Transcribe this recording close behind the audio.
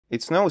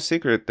It's no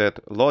secret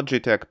that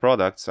Logitech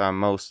products are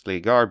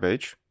mostly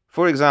garbage.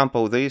 For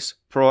example, this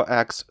Pro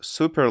X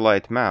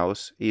Superlight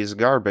mouse is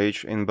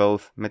garbage in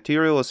both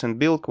materials and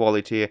build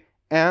quality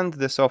and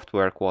the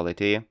software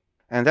quality.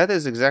 And that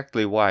is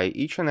exactly why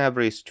each and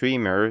every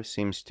streamer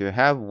seems to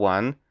have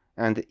one,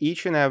 and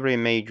each and every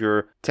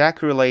major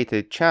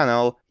tech-related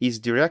channel is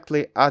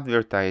directly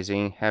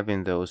advertising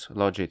having those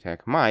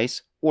Logitech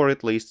mice, or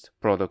at least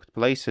product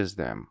places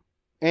them.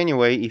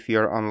 Anyway, if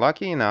you're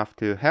unlucky enough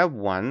to have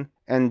one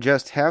and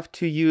just have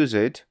to use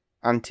it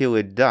until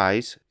it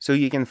dies, so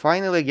you can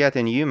finally get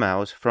a new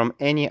mouse from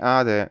any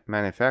other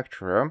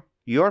manufacturer,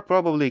 you're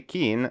probably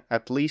keen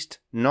at least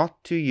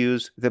not to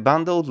use the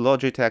bundled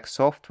Logitech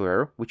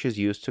software which is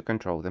used to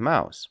control the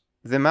mouse.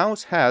 The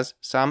mouse has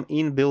some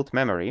inbuilt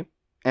memory,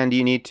 and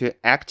you need to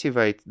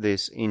activate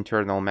this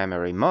internal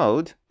memory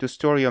mode to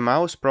store your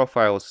mouse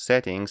profile's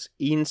settings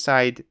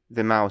inside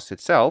the mouse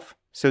itself,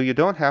 so you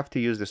don't have to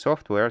use the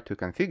software to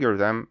configure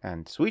them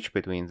and switch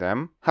between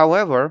them.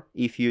 However,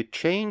 if you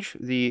change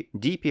the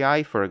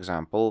DPI, for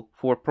example,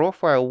 for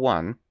profile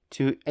 1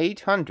 to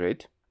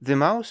 800, the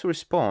mouse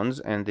responds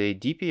and the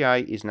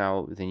DPI is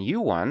now the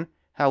new one.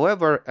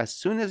 However, as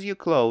soon as you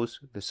close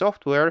the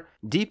software,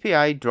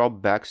 DPI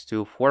drops back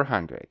to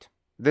 400.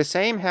 The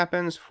same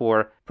happens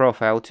for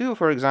profile 2,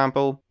 for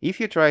example. If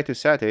you try to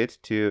set it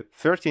to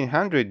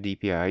 1300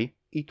 DPI,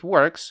 it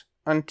works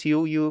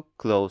until you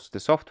close the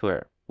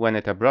software, when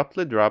it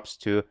abruptly drops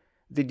to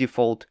the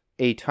default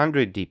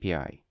 800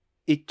 DPI.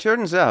 It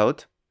turns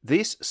out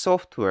this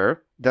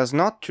software does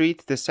not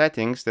treat the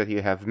settings that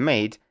you have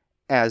made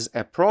as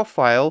a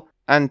profile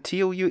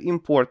until you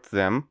import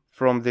them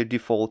from the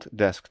default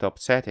desktop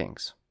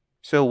settings.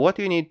 So what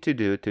you need to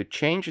do to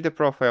change the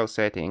profile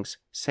settings,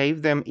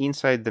 save them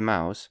inside the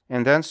mouse,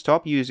 and then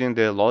stop using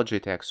the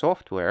Logitech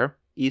software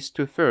is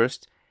to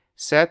first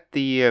set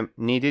the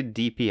needed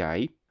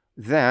DPI,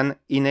 then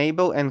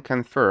enable and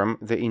confirm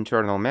the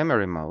internal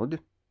memory mode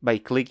by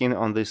clicking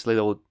on this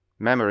little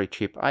memory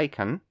chip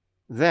icon,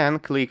 then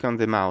click on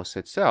the mouse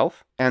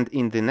itself, and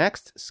in the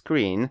next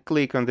screen,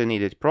 click on the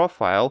needed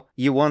profile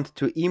you want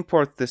to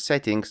import the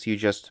settings you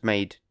just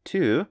made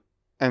to,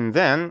 and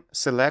then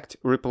select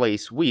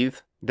Replace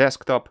with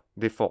Desktop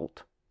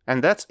Default.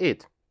 And that's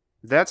it.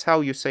 That's how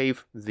you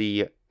save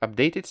the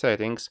updated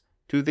settings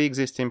to the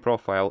existing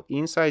profile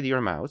inside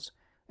your mouse.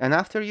 And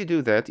after you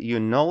do that, you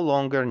no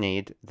longer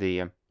need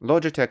the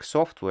Logitech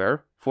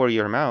software for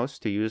your mouse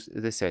to use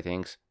the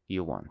settings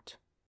you want.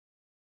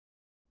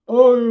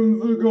 I'm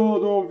the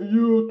god of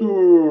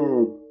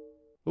YouTube!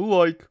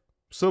 Like,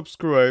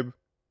 subscribe,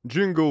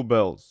 jingle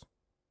bells.